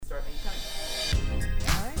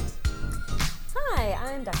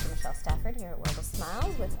I'm Dr. Michelle Stafford here at World of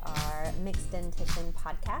Smiles with our Mixed Dentition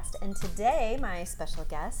podcast. And today my special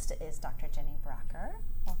guest is Dr. Jenny Brocker.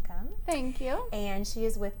 Welcome. Thank you. And she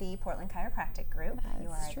is with the Portland Chiropractic Group. That you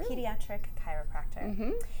are is true. a pediatric chiropractor.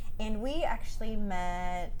 Mm-hmm. And we actually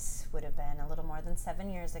met, would have been a little more than 7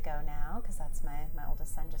 years ago now, because that's my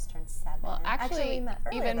oldest son just turned 7. Well, actually we met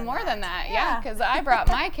earlier even more than that. Yeah. Because I brought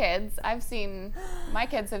my kids. My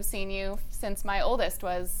kids have seen you since my oldest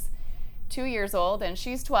was 2 years old, and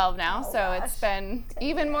she's 12 now. Oh, so gosh. It's been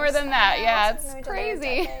even years. more than that. I Yeah, know, it's we've known each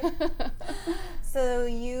crazy. other a decade. So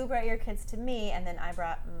you brought your kids to me, and then I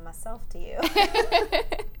brought myself to you.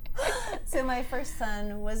 So my first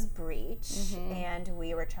son was breech, Mm-hmm. and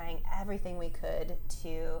we were trying everything we could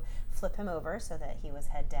to flip him over so that he was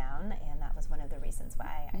head down, and that was one of the reasons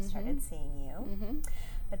why I started seeing you. Mm-hmm.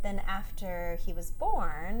 But then after he was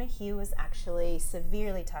born, he was actually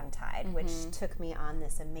severely tongue-tied, which took me on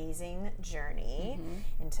this amazing journey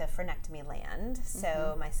into frenectomy land.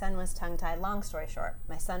 So my son was tongue-tied. Long story short,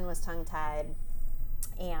 my son was tongue-tied,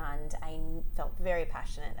 and I felt very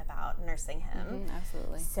passionate about nursing him.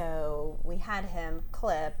 Absolutely. So we had him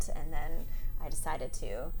clipped, and then I decided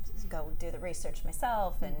to go do the research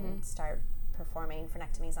myself and start performing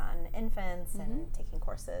frenectomies on infants and taking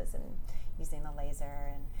courses and using the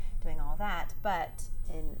laser and doing all that. But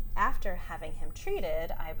after having him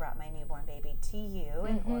treated, I brought my newborn baby to you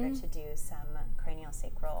in order to do some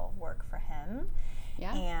craniosacral work for him.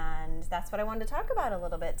 Yeah. And that's what I wanted to talk about a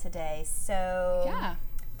little bit today. So Yeah.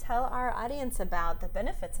 tell our audience about the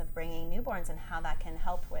benefits of bringing newborns and how that can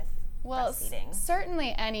help with breastfeeding.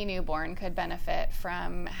 Certainly any newborn could benefit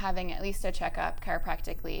from having at least a checkup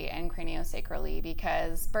chiropractically and craniosacrally,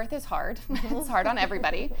 because birth is hard. It's hard on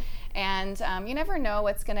everybody. And you never know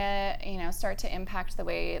what's going to, start to impact the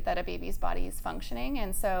way that a baby's body is functioning.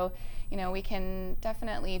 And so, we can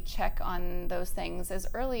definitely check on those things as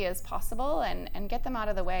early as possible and get them out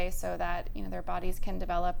of the way so that, their bodies can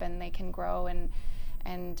develop and they can grow and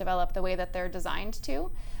develop the way that they're designed to.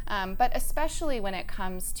 But especially when it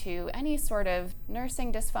comes to any sort of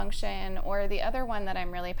nursing dysfunction, or the other one that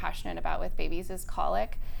I'm really passionate about with babies is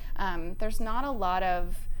colic. There's not a lot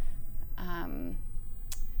of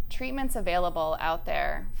treatments available out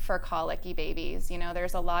there for colicky babies.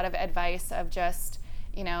 There's a lot of advice of just,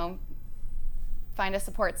 find a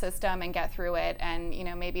support system and get through it, and,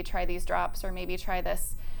 maybe try these drops or maybe try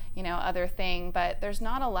this other thing, but there's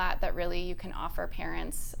not a lot that really you can offer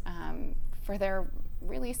parents for their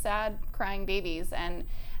really sad crying babies, and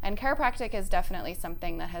chiropractic is definitely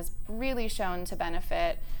something that has really shown to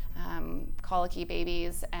benefit colicky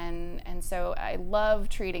babies, and so I love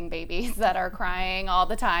treating babies that are crying all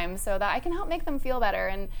the time so that I can help make them feel better,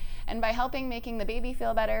 and by making the baby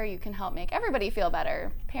feel better, you can help make everybody feel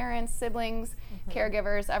better, parents, siblings,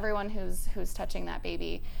 caregivers, everyone who's touching that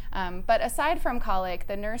baby. But aside from colic,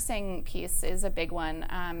 the nursing piece is a big one,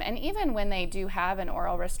 and even when they do have an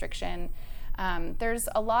oral restriction, there's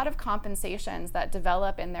a lot of compensations that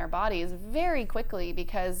develop in their bodies very quickly,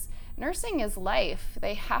 because nursing is life.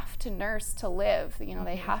 They have to nurse to live.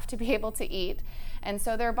 They have to be able to eat. And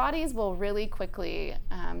so their bodies will really quickly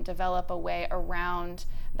develop a way around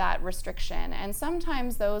that restriction. And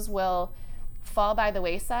sometimes those will fall by the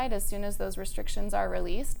wayside as soon as those restrictions are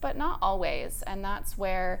released, but not always. And that's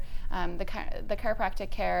where the chiropractic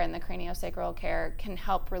care and the craniosacral care can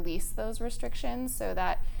help release those restrictions so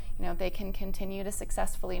that they can continue to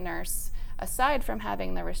successfully nurse aside from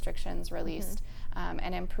having the restrictions released,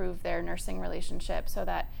 and improve their nursing relationship so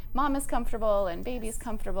that mom is comfortable and baby's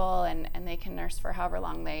comfortable, and they can nurse for however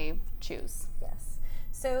long they choose. Yes.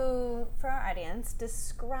 So for our audience,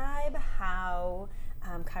 describe how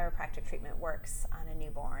chiropractic treatment works on a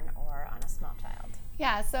newborn or on a small child.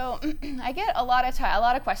 Yeah, so I get a lot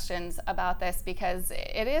of questions about this because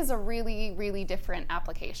it is a really, really different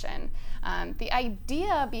application. The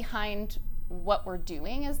idea behind what we're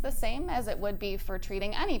doing is the same as it would be for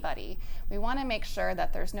treating anybody. We want to make sure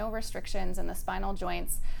that there's no restrictions in the spinal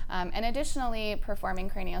joints, and additionally performing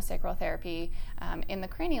craniosacral therapy in the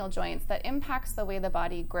cranial joints that impacts the way the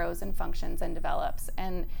body grows and functions and develops.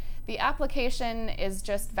 And the application is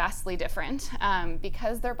just vastly different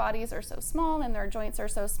because their bodies are so small and their joints are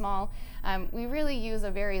so small. We really use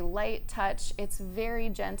a very light touch. It's very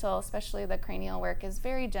gentle, especially the cranial work is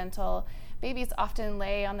very gentle, babies often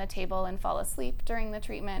lay on the table and fall asleep during the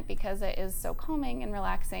treatment because it is so calming and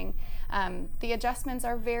relaxing. The adjustments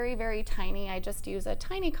are very, very tiny. I just use a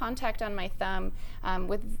tiny contact on my thumb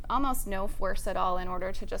with almost no force at all in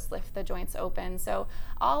order to just lift the joints open. So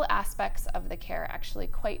all aspects of the care are actually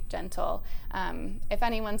quite gentle. If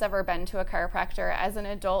anyone's ever been to a chiropractor as an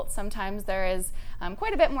adult, sometimes there is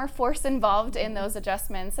quite a bit more force involved in those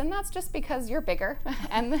adjustments, and that's just because you're bigger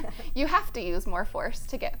and you have to use more force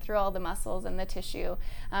to get through all the muscles and the tissue.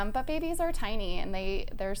 But babies are tiny, and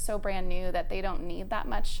they're so brand new that they don't need that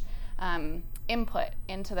much input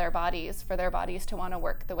into their bodies for their bodies to want to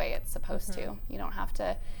work the way it's supposed to. You don't have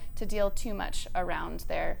to deal too much around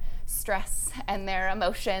their stress and their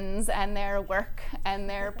emotions and their work and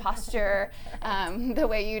their posture the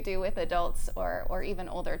way you do with adults or even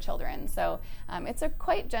older children. So it's a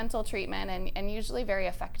quite gentle treatment and usually very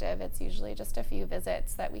effective. It's usually just a few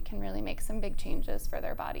visits that we can really make some big changes for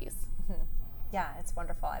their bodies. Yeah, it's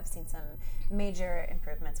wonderful. I've seen some major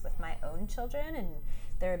improvements with my own children and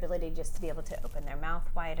their ability just to be able to open their mouth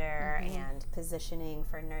wider and positioning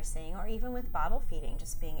for nursing, or even with bottle feeding,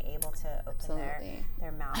 just being able to open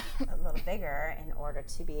their mouth a little bigger in order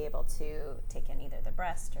to be able to take in either the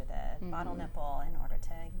breast or the bottle nipple in order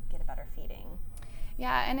to get a better feeding.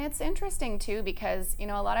 Yeah, and it's interesting too because, a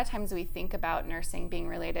lot of times we think about nursing being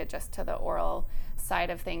related just to the oral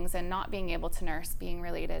side of things and not being able to nurse being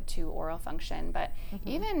related to oral function. But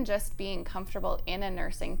even just being comfortable in a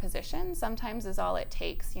nursing position sometimes is all it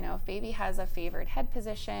takes. If baby has a favored head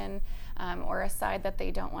position or a side that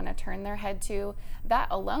they don't want to turn their head to, that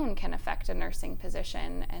alone can affect a nursing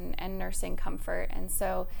position and nursing comfort. And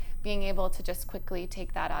so being able to just quickly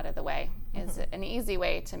take that out of the way is an easy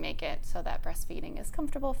way to make it so that breastfeeding is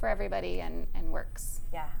comfortable for everybody and works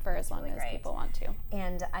for as long as people want to.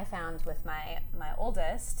 And I found with my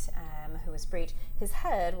oldest, who was breech, his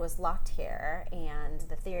head was locked here, and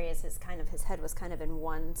the theory is his head was kind of in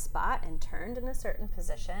one spot and turned in a certain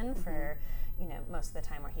position for most of the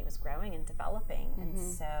time where he was growing and developing. And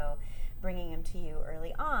so bringing him to you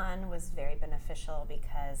early on was very beneficial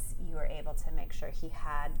because you were able to make sure he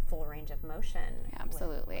had full range of motion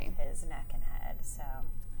with his neck and head. So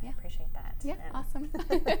I appreciate that. Yeah, awesome.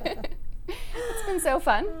 It's been so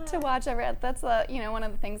fun to watch. That's one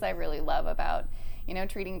of the things I really love about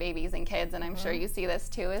treating babies and kids, and I'm sure you see this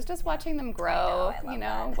too, is just watching them grow. I love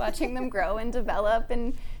that. Watching them grow and develop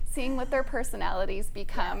and seeing what their personalities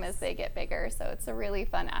become as they get bigger. So it's a really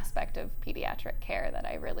fun aspect of pediatric care that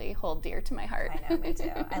I really hold dear to my heart. I know, me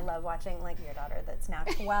too. I love watching your daughter that's now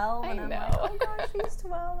 12, and I'm like, oh gosh, she's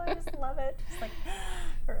 12. I just love it. Just like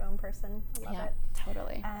her own person. I love it.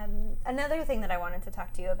 Totally. Another thing that I wanted to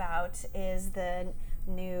talk to you about is the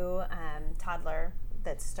new toddler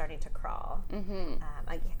that's starting to crawl,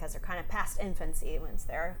 because they're kind of past infancy once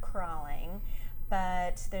they're crawling.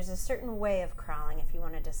 But there's a certain way of crawling, if you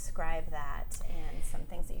want to describe that, and some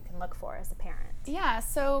things that you can look for as a parent. Yeah,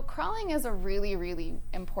 so crawling is a really, really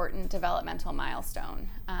important developmental milestone.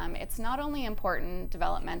 It's not only important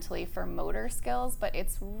developmentally for motor skills, but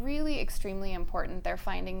it's really extremely important. They're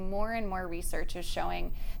finding more and more research is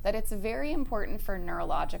showing that it's very important for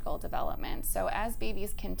neurological development. So as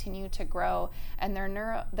babies continue to grow and their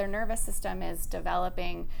nervous system is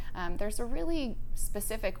developing, there's a really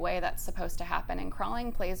specific way that's supposed to happen, and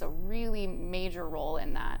crawling plays a really major role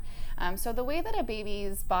in that. So the way that a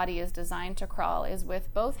baby's body is designed to crawl is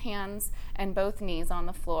with both hands and both knees on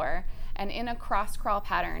the floor and in a cross crawl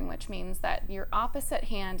pattern, which means that your opposite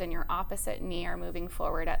hand and your opposite knee are moving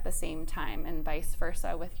forward at the same time, and vice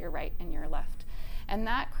versa with your right and your left. And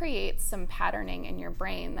that creates some patterning in your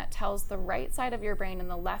brain that tells the right side of your brain and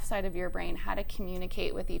the left side of your brain how to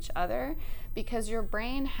communicate with each other, because your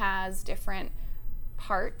brain has different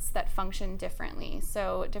parts that function differently,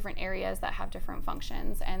 so different areas that have different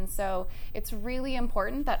functions. And so it's really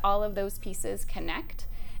important that all of those pieces connect.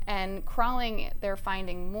 And crawling, they're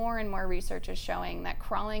finding more and more research is showing that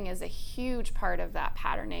crawling is a huge part of that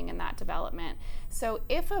patterning and that development. So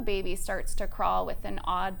if a baby starts to crawl with an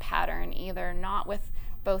odd pattern, either not with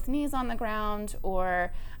both knees on the ground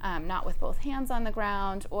or not with both hands on the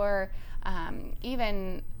ground, or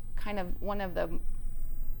even kind of one of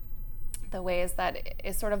the ways that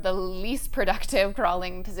is sort of the least productive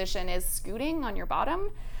crawling position is scooting on your bottom.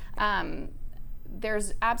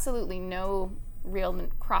 There's absolutely no real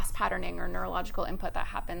cross patterning or neurological input that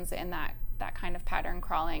happens in that kind of pattern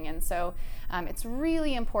crawling. And so it's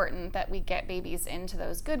really important that we get babies into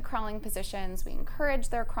those good crawling positions. We encourage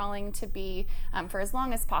their crawling to be for as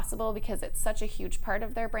long as possible, because it's such a huge part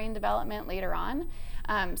of their brain development later on.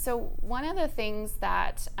 So one of the things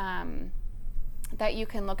that that you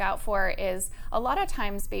can look out for is a lot of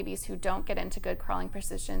times babies who don't get into good crawling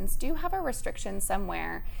positions do have a restriction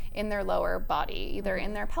somewhere in their lower body, either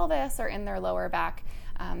in their pelvis or in their lower back,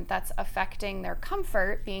 that's affecting their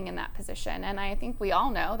comfort being in that position. And I think we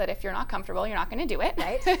all know that if you're not comfortable, you're not going to do it.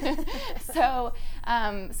 Right. So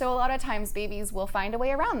a lot of times babies will find a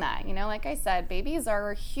way around that. You know, like I said, babies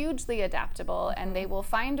are hugely adaptable, and they will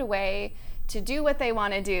find a way to do what they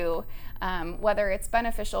want to do, whether it's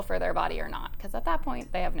beneficial for their body or not, because at that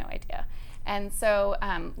point they have no idea. And so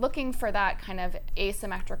looking for that kind of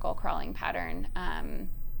asymmetrical crawling pattern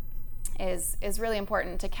is really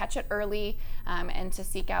important, to catch it early and to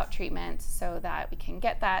seek out treatment so that we can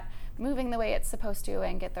get that moving the way it's supposed to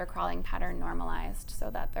and get their crawling pattern normalized so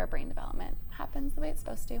that their brain development happens the way it's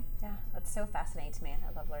supposed to. Yeah, that's so fascinating to me.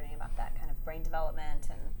 I love learning about that kind of brain development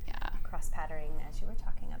and cross-patterning, as you were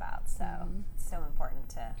talking about. So it's so important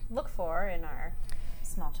to look for in our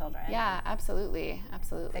small children. Yeah, absolutely.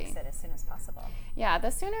 Fix it as soon as possible. Yeah, the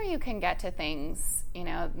sooner you can get to things, you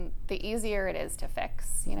know, the easier it is to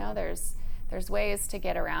fix. You know, there's ways to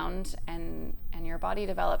get around, and your body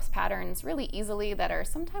develops patterns really easily that are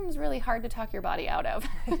sometimes really hard to talk your body out of.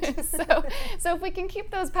 So if we can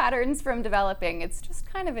keep those patterns from developing, it's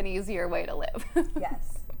just kind of an easier way to live.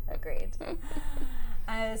 Yes, agreed.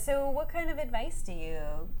 So what kind of advice do you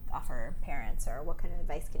offer parents, or what kind of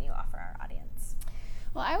advice can you offer our audience?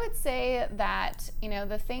 Well, I would say that, you know,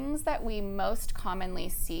 the things that we most commonly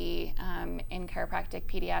see in chiropractic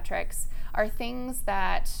pediatrics are things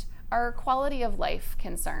that are quality of life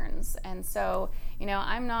concerns. And so, you know,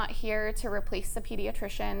 I'm not here to replace a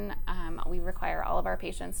pediatrician. We require all of our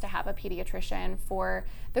patients to have a pediatrician for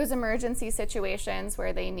those emergency situations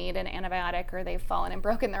where they need an antibiotic or they've fallen and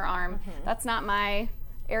broken their arm. That's not my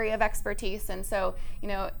area of expertise. And so, you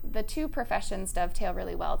know, the two professions dovetail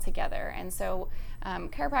really well together. And so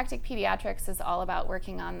chiropractic pediatrics is all about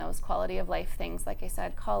working on those quality of life things, like I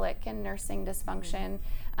said, colic and nursing dysfunction.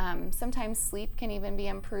 Sometimes sleep can even be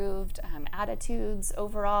improved, attitudes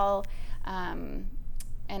overall, and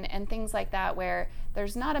things like that, where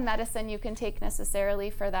there's not a medicine you can take necessarily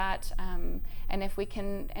for that. And if we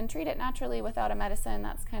can treat it naturally without a medicine,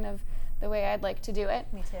 that's kind of the way I'd like to do it.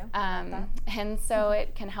 Me too. And so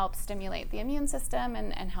it can help stimulate the immune system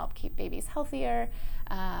and help keep babies healthier.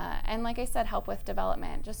 And like I said, help with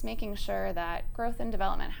development, just making sure that growth and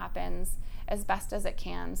development happens as best as it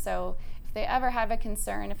can. So if they ever have a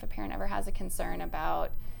concern, if a parent ever has a concern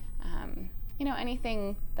about you know,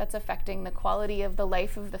 anything that's affecting the quality of the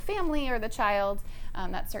life of the family or the child,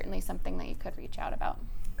 that's certainly something that you could reach out about.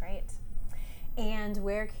 Great. And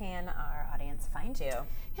where can our audience find you?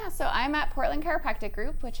 Yeah, so I'm at Portland Chiropractic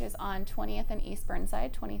Group, which is on 20th and East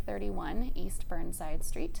Burnside, 2031 East Burnside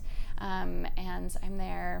Street. And I'm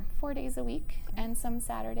there 4 days a week and some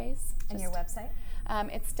Saturdays. And your website?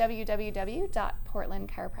 It's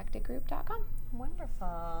www.portlandchiropracticgroup.com.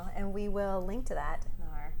 Wonderful. And we will link to that in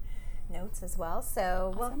our notes as well.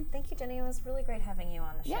 So, well, thank you, Jenny. It was really great having you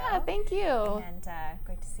on the show. Yeah, thank you. And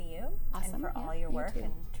great to see you. Awesome. And for all your work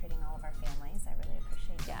and treating all of our families. I really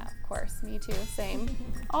appreciate it. Yeah, of course. Me too. Same.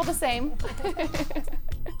 All the same.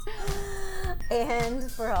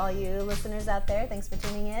 And for all you listeners out there, thanks for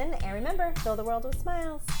tuning in. And remember, fill the world with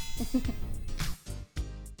smiles.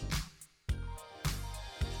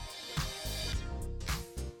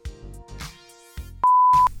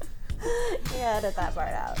 Yeah, edit that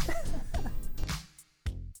part out.